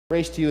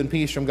Grace to you and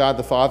peace from God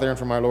the Father and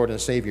from our Lord and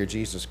Savior,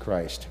 Jesus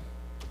Christ.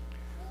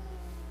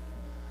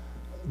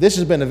 This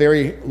has been a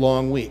very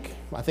long week.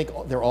 I think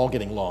they're all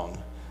getting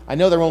long. I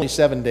know they're only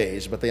 7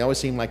 days, but they always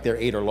seem like they're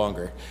 8 or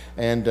longer.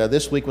 And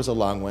this week was a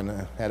long one.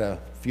 I had a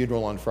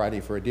funeral on Friday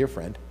for a dear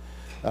friend,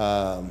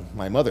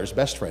 my mother's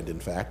best friend, in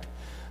fact.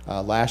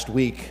 Last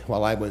week,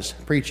 while I was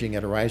preaching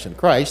at Arise in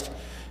Christ,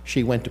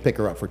 she went to pick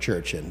her up for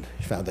church and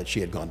found that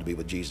she had gone to be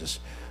with Jesus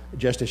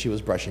just as she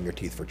was brushing her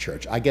teeth for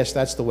church. I guess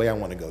that's the way I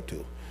want to go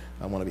to.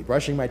 I want to be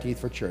brushing my teeth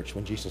for church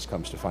when Jesus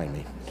comes to find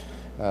me.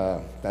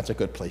 That's a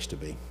good place to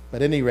be.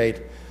 At any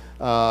rate,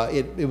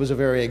 it was a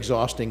very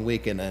exhausting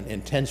week and an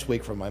intense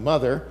week for my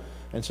mother.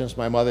 And since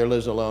my mother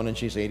lives alone and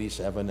she's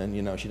 87 and,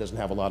 you know, she doesn't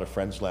have a lot of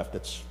friends left,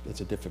 it's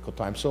a difficult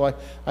time. So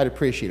I'd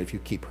appreciate it if you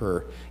keep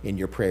her in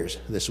your prayers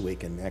this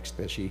week and next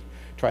as she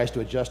tries to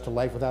adjust to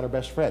life without her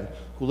best friend,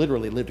 who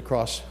literally lived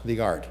across the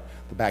yard,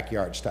 the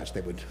backyard such they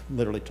would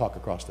literally talk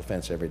across the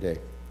fence every day.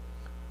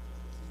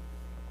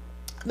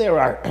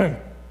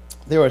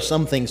 There are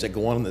some things that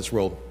go on in this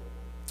world,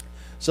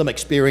 some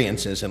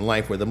experiences in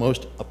life where the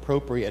most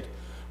appropriate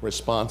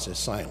response is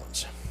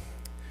silence.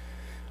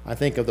 I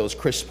think of those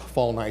crisp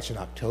fall nights in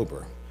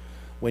October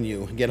when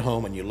you get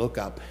home and you look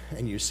up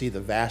and you see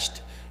the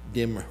vast,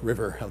 dim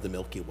river of the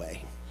Milky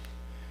Way.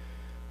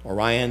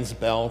 Orion's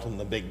Belt and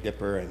the Big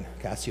Dipper and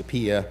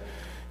Cassiopeia.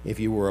 If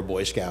you were a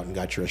Boy Scout and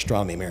got your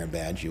astronomy merit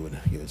badge, you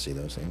would see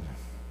those things.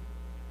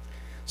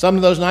 Some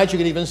of those nights you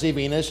could even see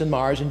Venus and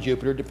Mars and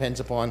Jupiter. Depends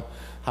upon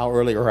how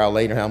early or how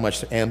late or how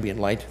much ambient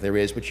light there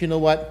is. But you know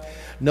what?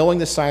 Knowing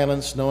the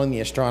silence, knowing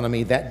the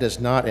astronomy, that does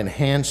not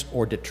enhance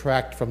or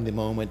detract from the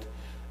moment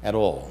at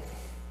all.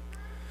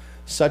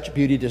 Such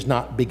beauty does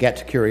not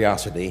beget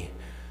curiosity.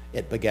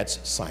 It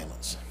begets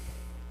silence.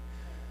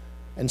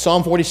 And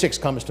Psalm 46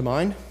 comes to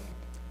mind.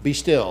 Be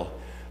still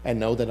and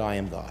know that I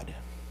am God.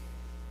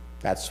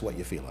 That's what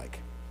you feel like.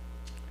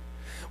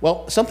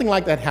 Well, something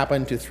like that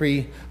happened to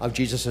 3 of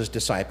Jesus'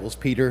 disciples,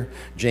 Peter,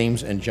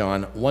 James, and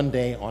John, one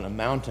day on a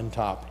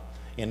mountaintop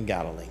in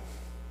Galilee.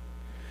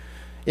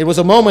 It was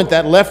a moment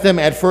that left them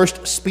at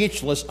first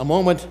speechless, a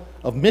moment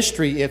of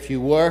mystery, if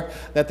you were,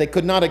 that they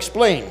could not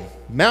explain.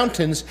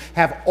 Mountains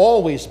have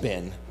always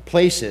been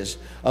places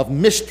of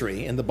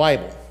mystery in the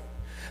Bible.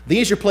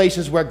 These are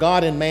places where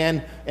God and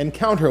man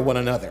encounter one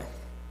another.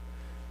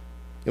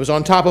 It was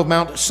on top of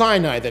Mount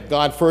Sinai that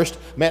God first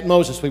met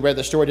Moses. We read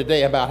the story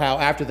today about how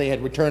after they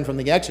had returned from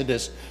the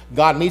Exodus,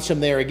 God meets him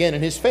there again,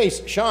 and his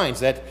face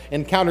shines. That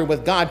encounter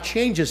with God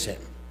changes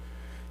him.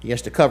 He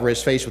has to cover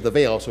his face with a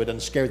veil so he doesn't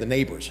scare the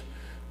neighbors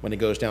when he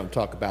goes down to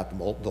talk about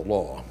the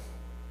law.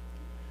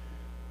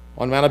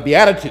 On Mount of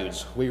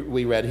Beatitudes,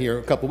 we read here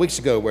a couple weeks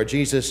ago where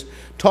Jesus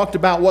talked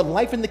about what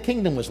life in the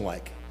kingdom was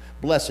like.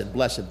 Blessed,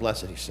 blessed,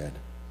 blessed, he said.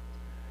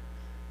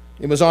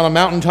 It was on a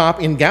mountaintop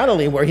in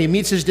Galilee where he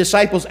meets his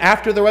disciples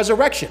after the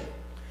resurrection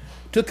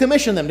to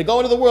commission them to go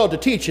into the world to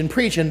teach and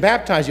preach and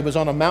baptize. He was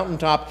on a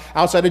mountaintop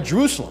outside of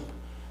Jerusalem,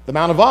 the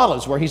Mount of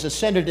Olives, where he's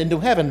ascended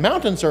into heaven.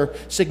 Mountains are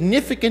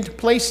significant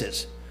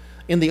places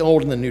in the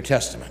Old and the New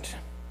Testament,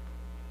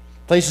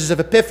 places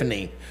of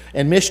epiphany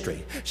and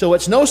mystery. So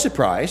it's no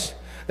surprise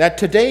that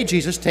today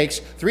Jesus takes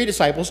 3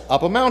 disciples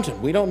up a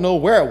mountain. We don't know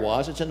where it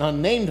was. It's an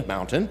unnamed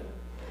mountain.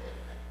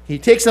 He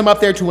takes them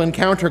up there to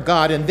encounter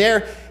God, and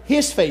there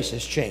his face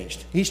is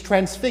changed. He's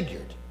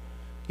transfigured.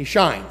 He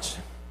shines.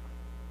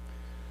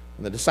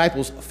 And the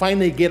disciples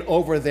finally get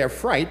over their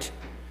fright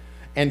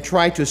and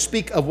try to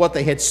speak of what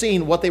they had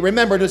seen. What they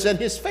remembered is that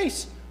his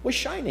face was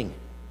shining,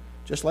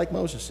 just like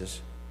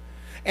Moses's.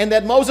 And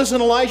that Moses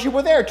and Elijah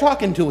were there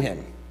talking to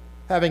him,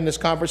 having this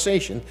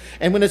conversation.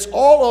 And when it's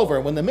all over,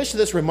 when in the midst of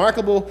this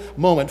remarkable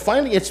moment,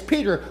 finally it's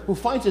Peter who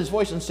finds his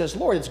voice and says,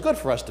 Lord, it's good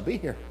for us to be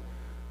here.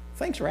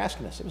 Thanks for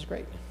asking us. It was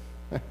great.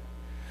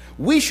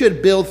 We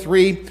should build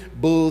 3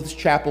 booths,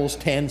 chapels,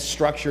 tents,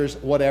 structures,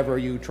 whatever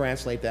you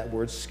translate that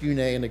word, skune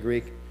in the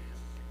Greek,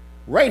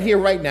 right here,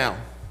 right now,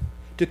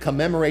 to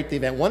commemorate the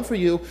event. One for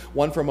you,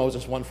 one for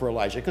Moses, one for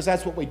Elijah, because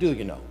that's what we do,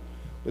 you know.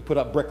 We put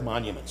up brick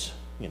monuments,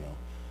 you know.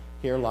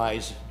 Here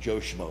lies Joe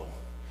Schmo.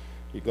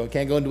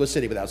 Can't go into a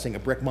city without seeing a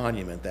brick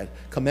monument that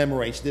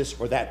commemorates this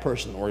or that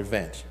person or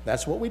event.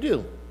 That's what we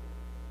do.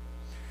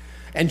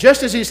 And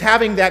just as he's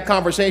having that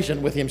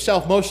conversation with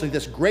himself, mostly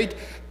this great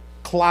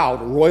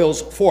cloud roils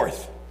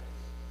forth.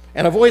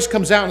 And a voice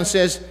comes out and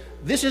says,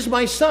 this is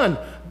my son,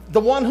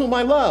 the one whom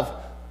I love.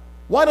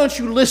 Why don't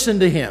you listen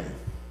to him?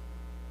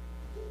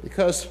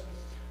 Because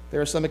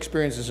there are some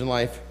experiences in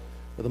life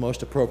where the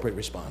most appropriate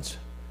response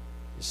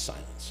is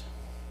silence.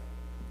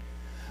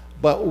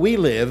 But we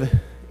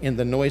live in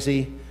the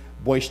noisy,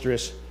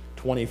 boisterous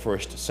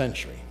 21st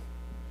century,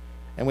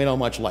 and we don't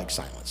much like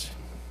silence.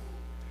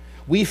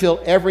 We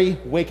fill every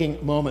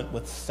waking moment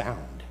with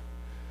sound.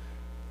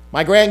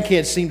 My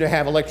grandkids seem to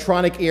have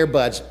electronic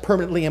earbuds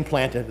permanently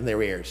implanted in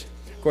their ears.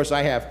 Of course,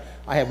 I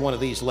have one of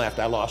these left.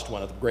 I lost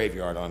one at the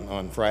graveyard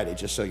on Friday,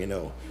 just so you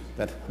know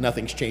that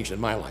nothing's changed in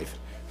my life.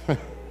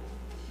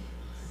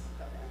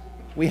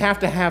 We have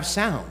to have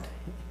sound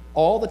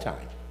all the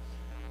time.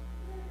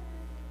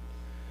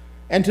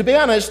 And to be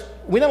honest,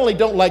 we not only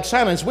don't like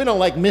silence, we don't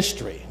like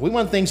mystery. We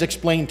want things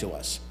explained to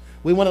us.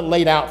 We want it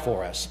laid out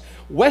for us.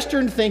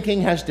 Western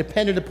thinking has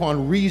depended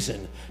upon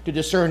reason to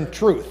discern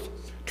truth.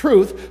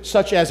 Truth,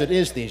 such as it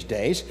is these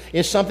days,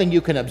 is something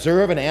you can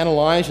observe and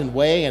analyze and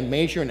weigh and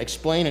measure and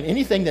explain, and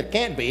anything that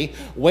can't be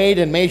weighed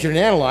and measured and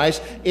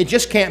analyzed, it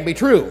just can't be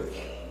true.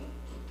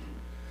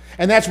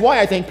 And that's why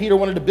I think Peter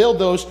wanted to build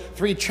those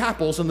 3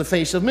 chapels in the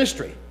face of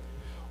mystery.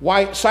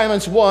 Why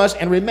silence was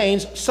and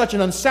remains such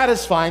an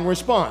unsatisfying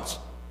response.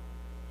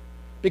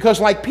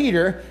 Because like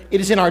Peter, it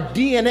is in our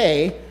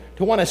DNA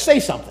to want to say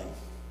something,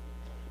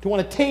 to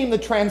want to tame the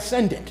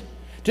transcendent,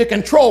 to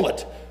control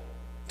it,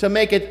 to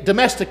make it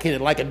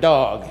domesticated like a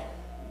dog.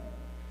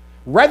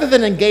 Rather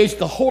than engage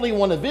the Holy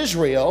One of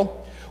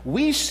Israel,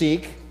 we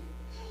seek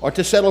or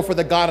to settle for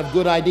the God of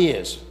good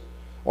ideas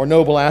or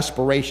noble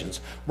aspirations.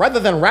 Rather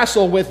than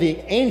wrestle with the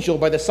angel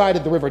by the side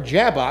of the river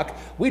Jabbok,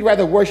 we'd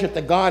rather worship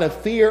the God of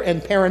fear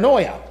and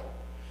paranoia.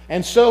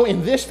 And so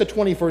in this, the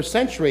 21st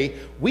century,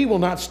 we will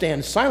not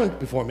stand silent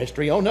before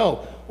mystery. Oh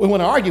no, we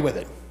want to argue with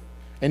it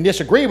and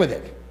disagree with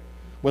it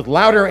with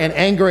louder and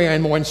angrier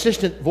and more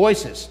insistent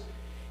voices.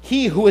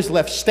 He who is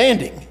left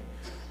standing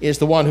is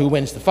the one who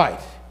wins the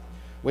fight.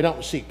 We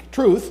don't seek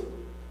truth,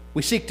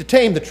 we seek to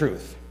tame the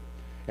truth.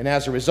 And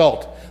as a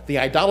result, the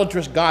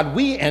idolatrous God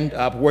we end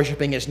up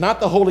worshiping is not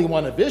the Holy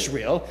One of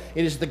Israel.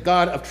 It is the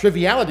God of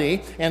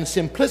triviality and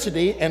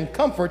simplicity and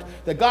comfort,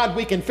 the God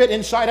we can fit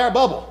inside our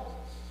bubble,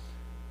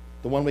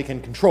 the one we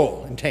can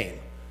control and tame,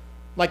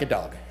 like a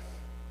dog.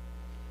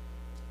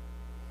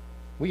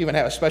 We even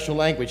have a special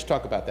language to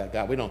talk about that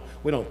God. We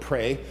don't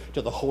pray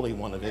to the Holy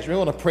One of Israel.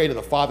 We don't pray to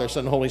the Father,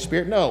 Son, and Holy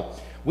Spirit. No,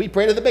 we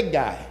pray to the big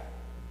guy,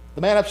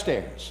 the man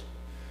upstairs.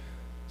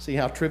 See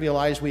how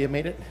trivialized we have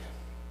made it?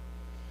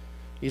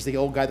 He's the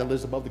old guy that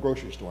lives above the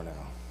grocery store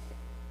now.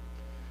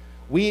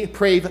 We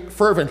pray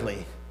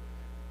fervently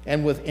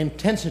and with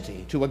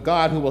intensity to a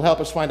God who will help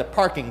us find a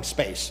parking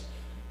space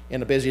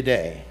in a busy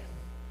day,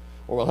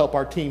 or will help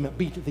our team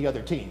beat the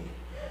other team.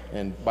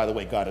 And by the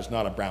way, God is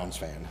not a Browns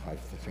fan.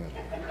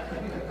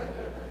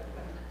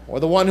 Or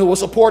the one who will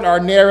support our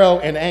narrow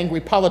and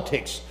angry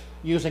politics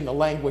using the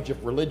language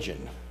of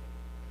religion.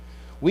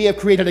 We have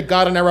created a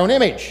God in our own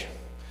image,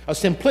 a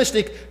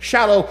simplistic,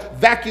 shallow,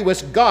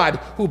 vacuous God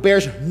who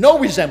bears no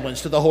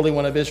resemblance to the Holy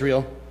One of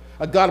Israel,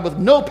 a God with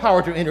no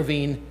power to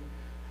intervene,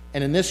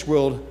 and in this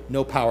world,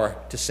 no power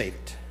to save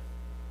it.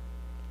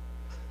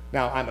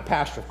 Now, I'm a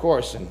pastor, of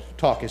course, and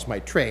talk is my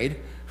trade.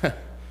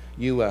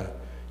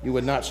 You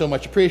would not so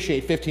much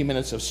appreciate 15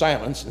 minutes of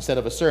silence instead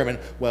of a sermon.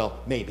 Well,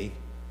 maybe.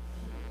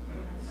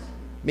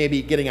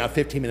 Maybe getting out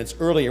 15 minutes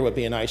earlier would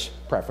be a nice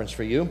preference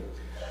for you.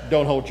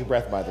 Don't hold your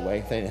breath, by the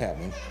way. That ain't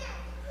happening.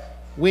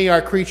 We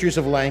are creatures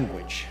of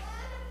language.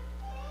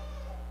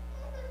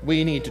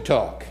 We need to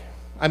talk.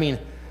 I mean,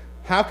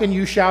 how can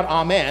you shout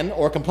amen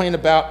or complain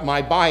about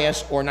my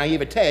bias or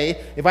naivete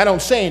if I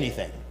don't say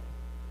anything?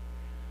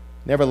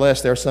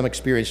 Nevertheless, there are some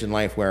experiences in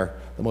life where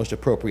the most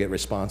appropriate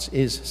response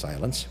is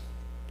silence.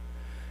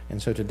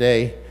 And so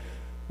today,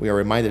 we are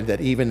reminded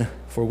that even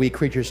for we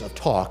creatures of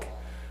talk,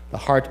 the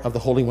heart of the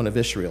Holy One of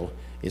Israel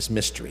is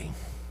mystery.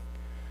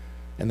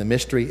 And the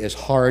mystery is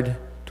hard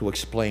to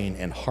explain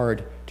and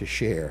hard to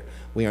share.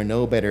 We are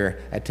no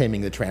better at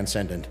taming the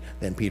transcendent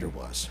than Peter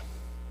was.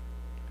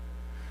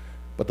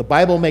 But the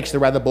Bible makes the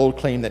rather bold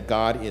claim that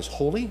God is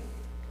holy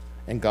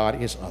and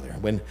God is other.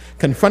 When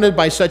confronted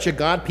by such a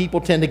God,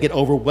 people tend to get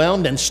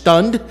overwhelmed and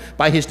stunned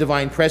by his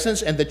divine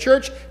presence, and the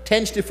church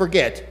tends to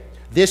forget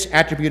this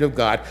attribute of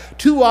God.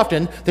 Too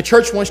often, the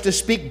church wants to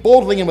speak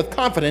boldly and with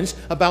confidence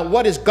about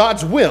what is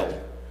God's will,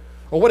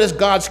 or what is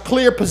God's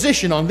clear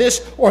position on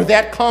this or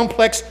that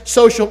complex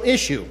social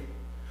issue,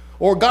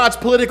 or God's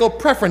political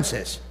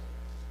preferences.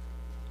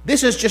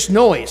 This is just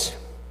noise.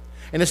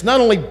 And it's not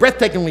only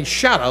breathtakingly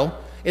shallow,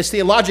 it's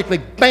theologically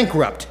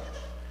bankrupt.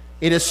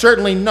 It is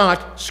certainly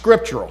not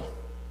scriptural.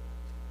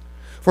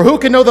 For who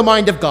can know the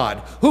mind of God?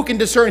 Who can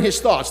discern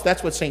his thoughts?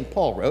 That's what St.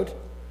 Paul wrote.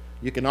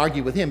 You can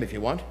argue with him if you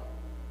want.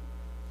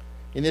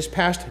 In this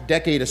past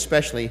decade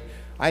especially,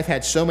 I've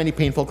had so many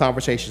painful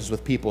conversations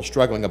with people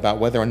struggling about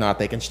whether or not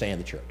they can stay in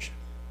the church.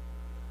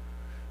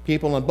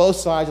 People on both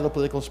sides of the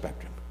political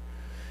spectrum.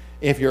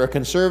 If you're a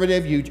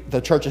conservative,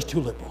 the church is too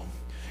liberal.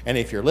 And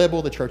if you're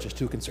liberal, the church is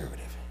too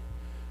conservative.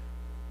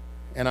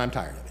 And I'm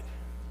tired of it.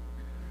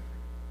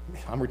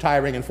 I'm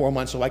retiring in 4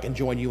 months so I can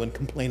join you and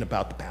complain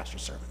about the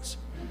pastor's sermons.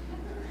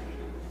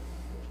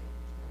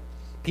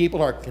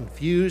 People are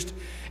confused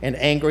and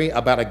angry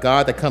about a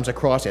God that comes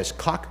across as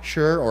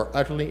cocksure or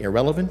utterly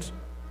irrelevant.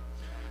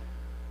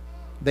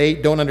 They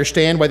don't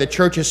understand why the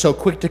church is so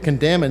quick to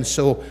condemn and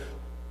so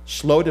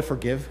slow to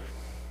forgive.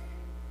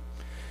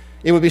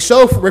 It would be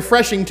so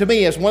refreshing to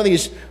me as one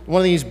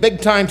of these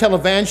big-time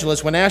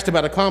televangelists, when asked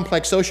about a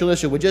complex social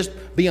issue, would just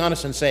be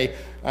honest and say,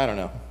 I don't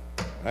know.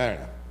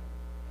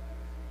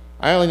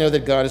 I only know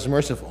that God is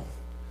merciful,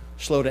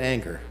 slow to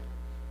anger,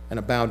 and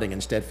abounding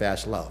in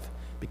steadfast love,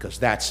 because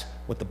that's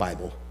what the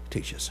Bible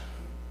teaches.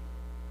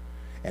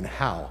 And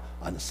how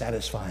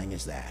unsatisfying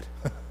is that?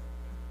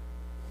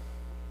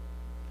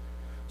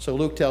 So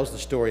Luke tells the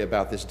story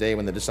about this day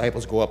when the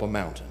disciples go up a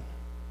mountain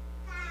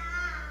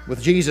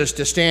with Jesus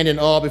to stand in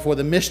awe before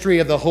the mystery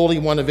of the Holy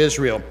One of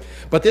Israel.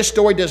 But this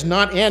story does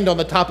not end on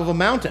the top of a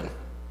mountain.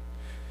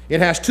 It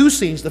has two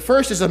scenes. The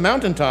first is a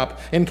mountaintop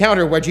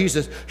encounter where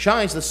Jesus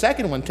shines. The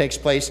second one takes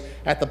place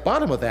at the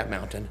bottom of that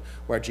mountain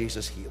where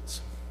Jesus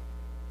heals.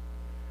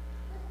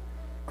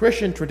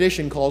 Christian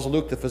tradition calls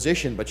Luke the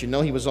physician, but you know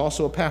he was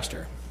also a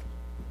pastor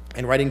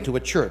and writing to a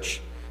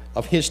church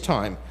of his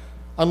time.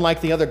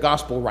 Unlike the other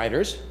gospel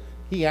writers,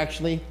 he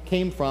actually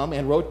came from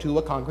and wrote to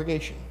a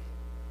congregation.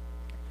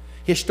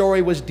 His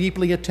story was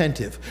deeply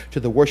attentive to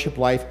the worship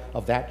life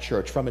of that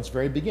church from its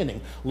very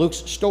beginning. Luke's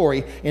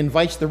story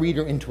invites the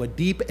reader into a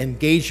deep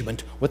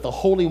engagement with the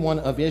Holy One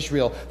of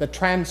Israel, the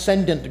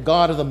transcendent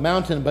God of the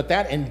mountain, but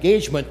that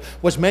engagement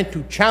was meant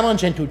to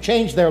challenge and to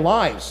change their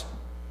lives,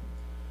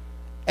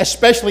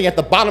 especially at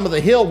the bottom of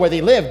the hill where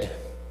they lived.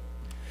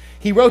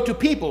 He wrote to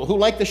people who,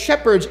 like the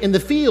shepherds in the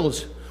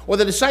fields or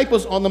the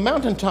disciples on the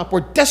mountaintop, were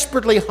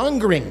desperately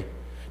hungering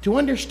to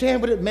understand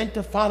what it meant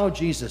to follow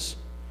Jesus.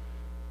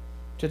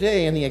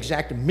 Today, in the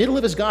exact middle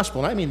of his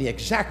gospel, and I mean the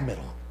exact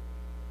middle,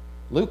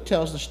 Luke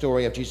tells the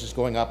story of Jesus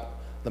going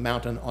up the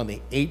mountain on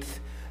the 8th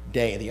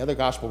day. The other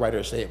gospel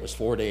writers say it was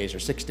 4 days or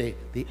 6 days,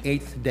 the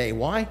 8th day.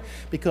 Why?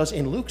 Because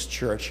in Luke's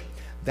church,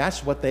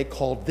 that's what they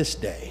called this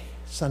day,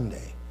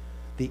 Sunday,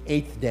 the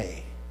 8th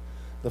day.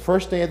 The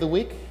first day of the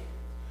week,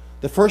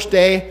 the first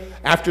day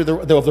after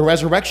the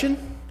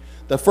resurrection,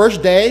 the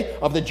first day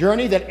of the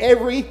journey that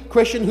every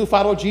Christian who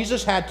followed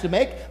Jesus had to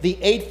make, the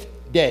 8th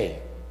day.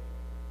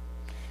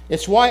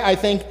 It's why I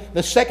think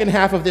the second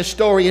half of this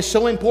story is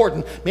so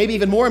important, maybe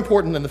even more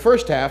important than the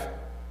first half,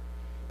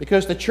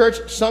 because the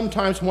church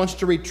sometimes wants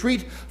to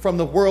retreat from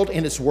the world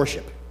in its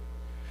worship.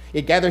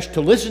 It gathers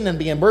to listen and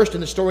be immersed in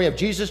the story of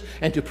Jesus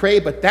and to pray,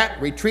 but that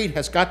retreat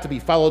has got to be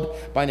followed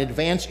by an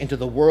advance into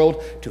the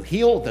world to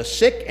heal the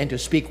sick and to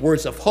speak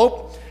words of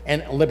hope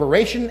and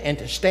liberation and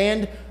to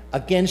stand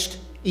against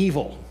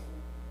evil.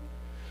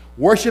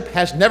 Worship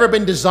has never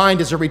been designed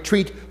as a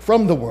retreat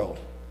from the world.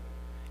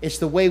 It's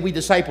the way we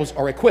disciples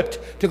are equipped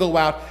to go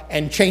out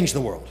and change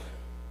the world,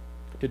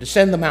 to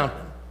descend the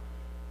mountain,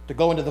 to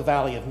go into the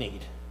valley of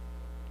need.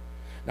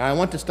 Now, I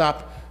want to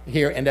stop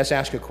here and just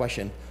ask you a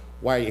question.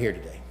 Why are you here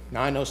today?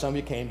 Now, I know some of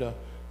you came to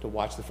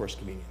watch the First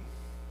Communion.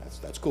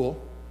 That's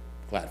cool.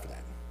 Glad for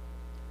that.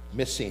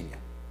 Miss seeing you.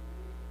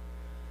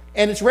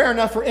 And it's rare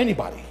enough for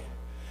anybody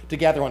to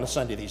gather on a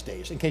Sunday these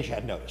days, in case you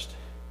hadn't noticed.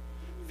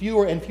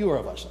 Fewer and fewer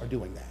of us are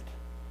doing that.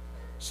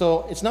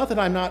 So it's not that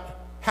I'm not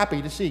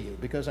happy to see you,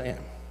 because I am.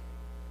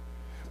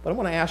 But I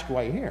want to ask you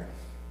why you're here.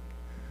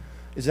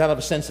 Is it out of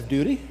a sense of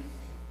duty?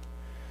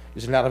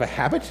 Is it out of a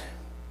habit?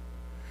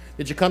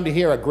 Did you come to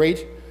hear a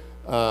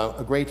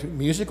great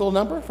musical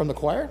number from the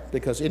choir?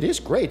 Because it is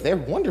great. They're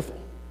wonderful.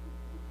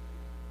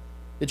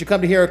 Did you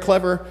come to hear a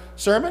clever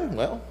sermon?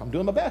 Well, I'm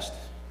doing my best.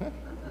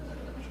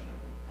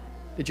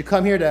 Did you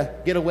come here to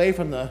get away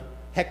from the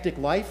hectic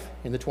life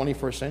in the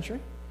 21st century?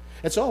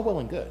 It's all well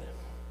and good.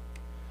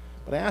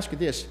 But I ask you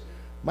this,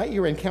 might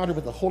your encounter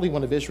with the Holy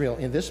One of Israel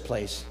in this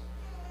place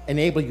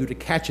enable you to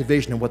catch a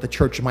vision of what the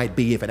church might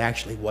be if it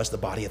actually was the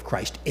body of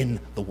Christ in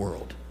the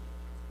world?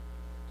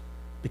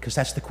 Because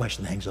that's the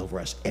question that hangs over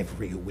us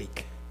every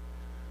week.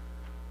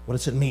 What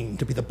does it mean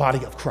to be the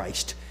body of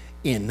Christ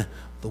in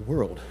the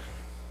world?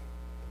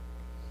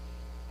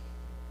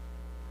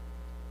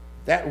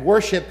 That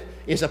worship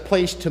is a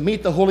place to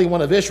meet the Holy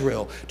One of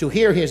Israel, to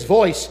hear his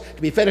voice,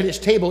 to be fed at his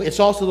table. It's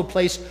also the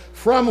place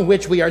from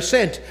which we are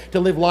sent to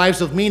live lives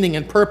of meaning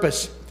and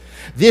purpose.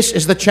 This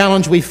is the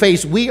challenge we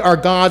face. We are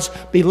God's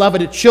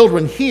beloved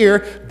children.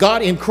 Here,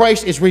 God in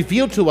Christ is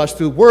revealed to us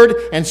through word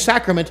and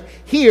sacrament.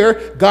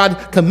 Here,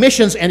 God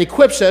commissions and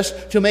equips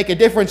us to make a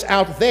difference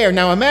out there.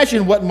 Now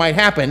imagine what might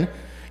happen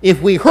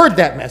if we heard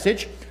that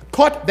message,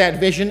 caught that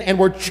vision, and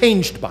were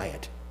changed by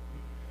it.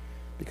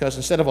 Because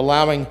instead of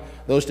allowing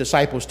those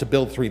disciples to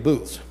build 3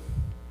 booths,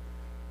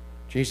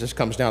 Jesus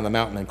comes down the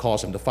mountain and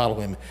calls them to follow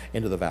him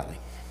into the valley.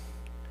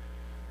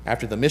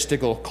 After the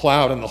mystical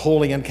cloud and the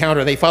holy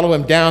encounter, they follow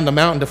him down the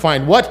mountain to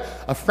find what?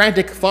 A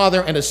frantic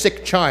father and a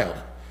sick child.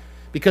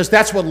 Because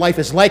that's what life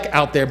is like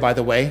out there, by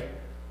the way.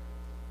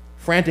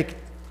 Frantic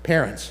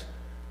parents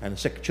and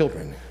sick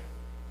children.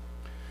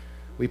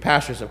 We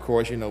pastors, of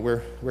course, you know,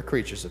 we're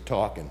creatures of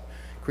talk, and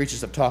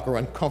creatures of talk are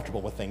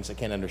uncomfortable with things they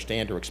can't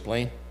understand or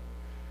explain.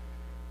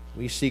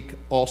 We seek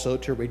also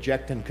to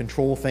reject and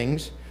control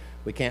things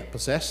we can't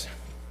possess.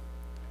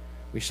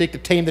 We seek to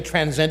tame the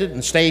transcendent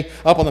and stay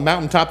up on the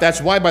mountaintop. That's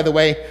why, by the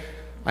way,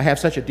 I have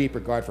such a deep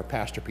regard for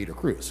Pastor Peter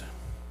Cruz.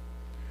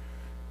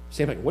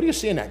 Say, what do you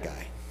see in that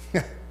guy?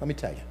 Let me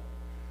tell you.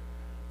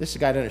 This is a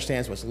guy that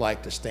understands what it's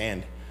like to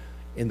stand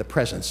in the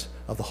presence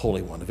of the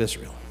Holy One of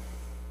Israel.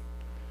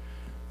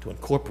 To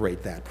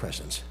incorporate that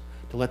presence,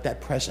 to let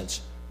that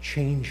presence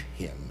change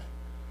him,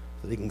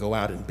 so that he can go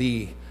out and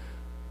be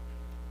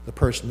the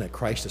person that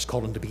Christ has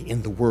called him to be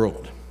in the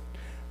world.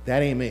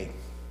 That ain't me.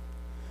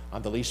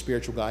 I'm the least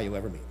spiritual guy you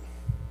ever meet.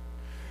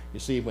 You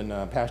see, when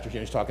Pastor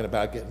Jim's talking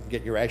about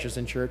get your ashes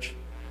in church,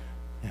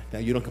 Now,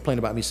 you don't complain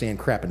about me saying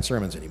crap in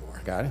sermons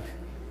anymore, got it?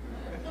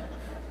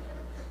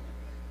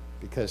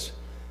 Because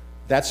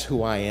that's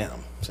who I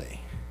am, see.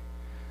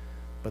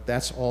 But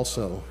that's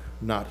also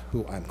not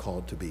who I'm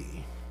called to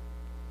be.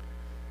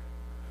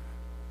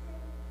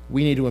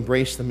 We need to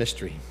embrace the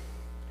mystery,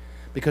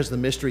 because the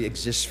mystery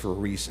exists for a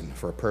reason,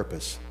 for a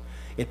purpose.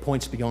 It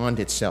points beyond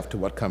itself to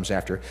what comes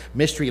after.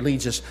 Mystery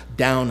leads us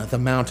down the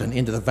mountain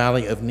into the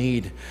valley of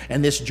need.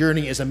 And this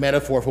journey is a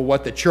metaphor for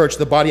what the church,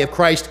 the body of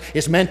Christ,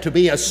 is meant to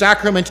be, a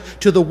sacrament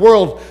to the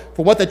world,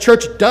 for what the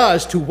church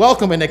does to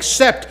welcome and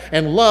accept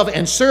and love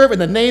and serve in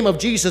the name of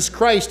Jesus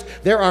Christ.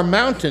 There are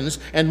mountains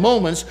and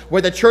moments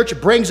where the church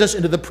brings us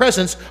into the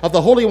presence of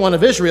the Holy One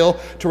of Israel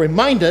to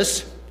remind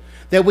us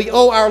that we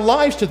owe our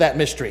lives to that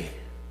mystery.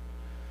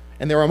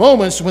 And there are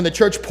moments when the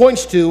church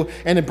points to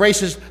and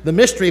embraces the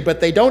mystery,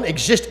 but they don't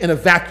exist in a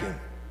vacuum.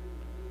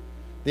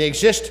 They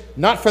exist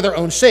not for their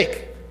own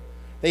sake.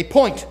 They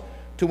point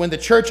to when the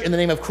church in the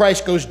name of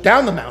Christ goes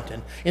down the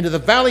mountain into the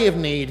valley of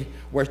need,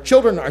 where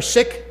children are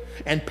sick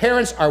and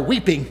parents are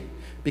weeping,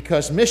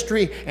 because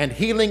mystery and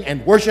healing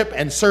and worship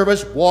and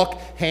service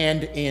walk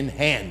hand in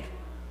hand.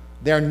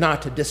 They're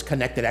not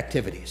disconnected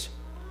activities.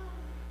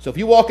 So if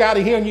you walk out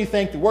of here and you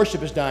think the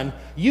worship is done,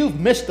 you've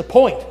missed the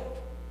point.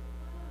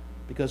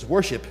 Because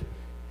worship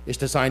is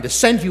designed to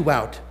send you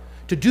out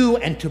to do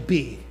and to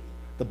be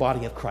the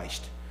body of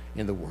Christ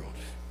in the world.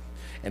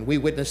 And we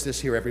witness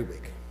this here every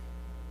week.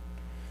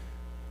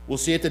 We'll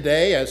see it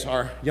today as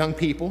our young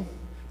people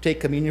take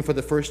communion for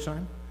the first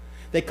time.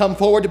 They come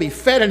forward to be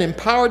fed and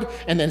empowered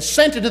and then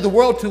sent into the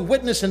world to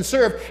witness and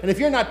serve. And if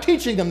you're not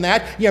teaching them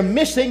that, you're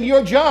missing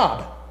your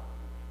job.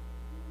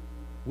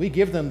 We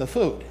give them the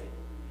food.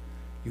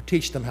 You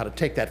teach them how to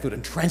take that food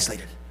and translate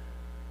it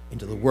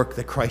into the work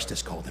that Christ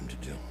has called them to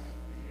do.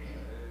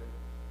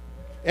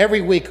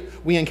 Every week,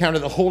 we encounter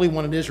the Holy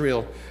One of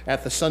Israel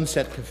at the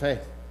Sunset Cafe,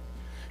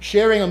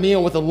 sharing a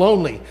meal with the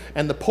lonely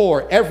and the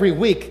poor every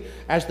week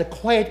as the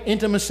quiet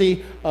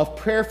intimacy of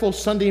prayerful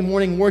Sunday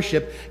morning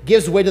worship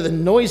gives way to the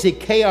noisy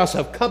chaos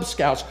of Cub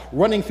Scouts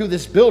running through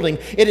this building.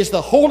 It is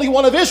the Holy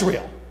One of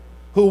Israel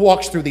who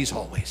walks through these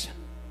hallways.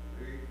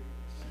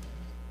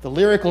 The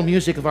lyrical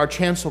music of our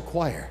chancel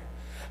choir,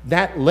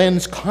 that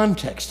lends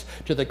context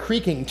to the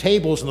creaking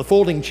tables and the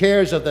folding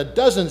chairs of the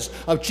dozens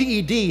of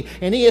GED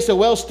and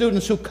ESOL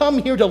students who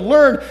come here to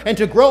learn and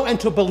to grow and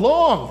to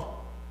belong,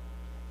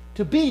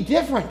 to be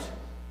different,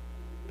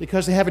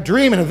 because they have a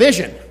dream and a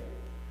vision,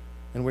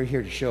 and we're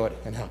here to show it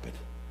and help it.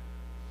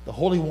 The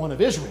Holy One of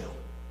Israel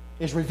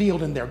is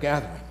revealed in their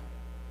gathering.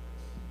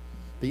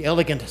 The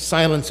elegant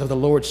silence of the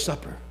Lord's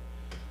Supper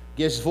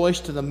gives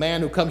voice to the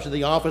man who comes to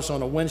the office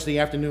on a Wednesday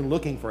afternoon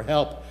looking for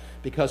help,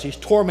 because he's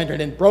tormented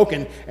and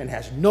broken and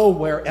has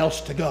nowhere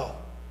else to go.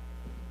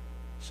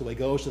 So he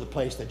goes to the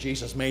place that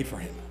Jesus made for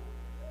him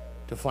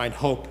to find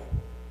hope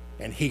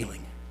and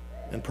healing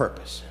and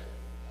purpose.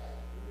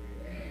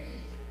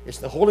 It's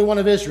the Holy One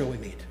of Israel we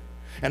meet,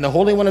 and the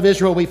Holy One of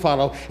Israel we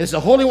follow. It's the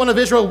Holy One of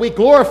Israel we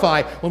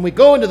glorify when we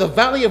go into the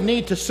valley of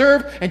need to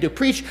serve and to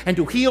preach and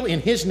to heal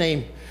in his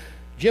name.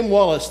 Jim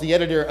Wallace, the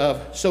editor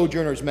of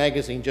Sojourners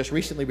magazine, just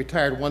recently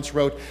retired, once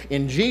wrote,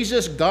 "In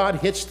Jesus, God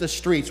hits the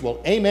streets." Well,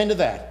 amen to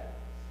that.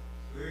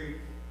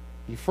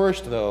 He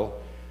first, though,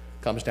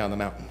 comes down the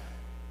mountain.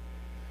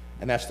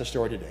 And that's the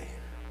story today.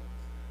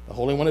 The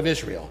Holy One of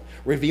Israel,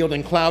 revealed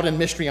in cloud and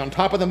mystery on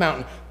top of the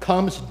mountain,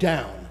 comes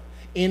down,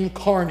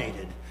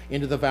 incarnated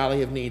into the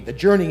valley of need. The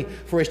journey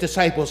for his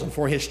disciples and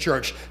for his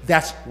church,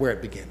 that's where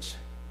it begins.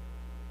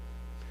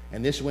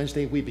 And this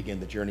Wednesday, we begin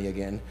the journey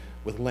again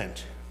with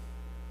Lent.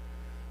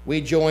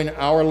 We join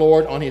our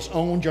Lord on his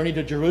own journey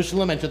to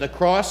Jerusalem and to the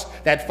cross,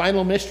 that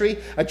final mystery,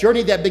 a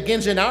journey that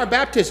begins in our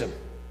baptism.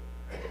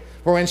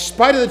 For in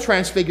spite of the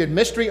transfigured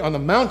mystery on the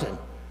mountain,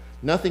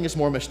 nothing is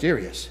more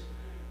mysterious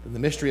than the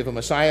mystery of a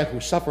Messiah who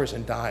suffers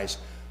and dies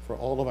for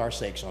all of our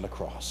sakes on a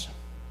cross.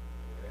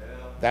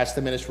 That's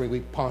the ministry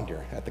we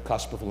ponder at the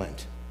cusp of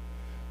Lent.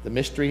 The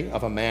mystery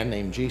of a man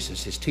named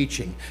Jesus, his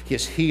teaching,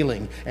 his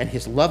healing, and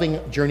his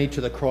loving journey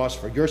to the cross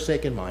for your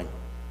sake and mine.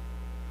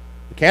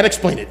 We can't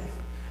explain it,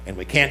 and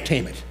we can't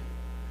tame it.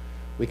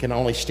 We can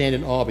only stand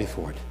in awe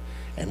before it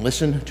and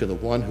listen to the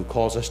one who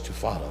calls us to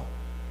follow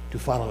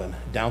him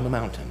down the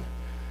mountain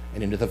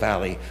and into the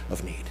valley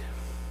of need.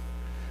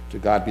 To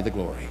God be the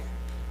glory.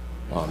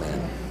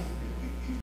 Amen.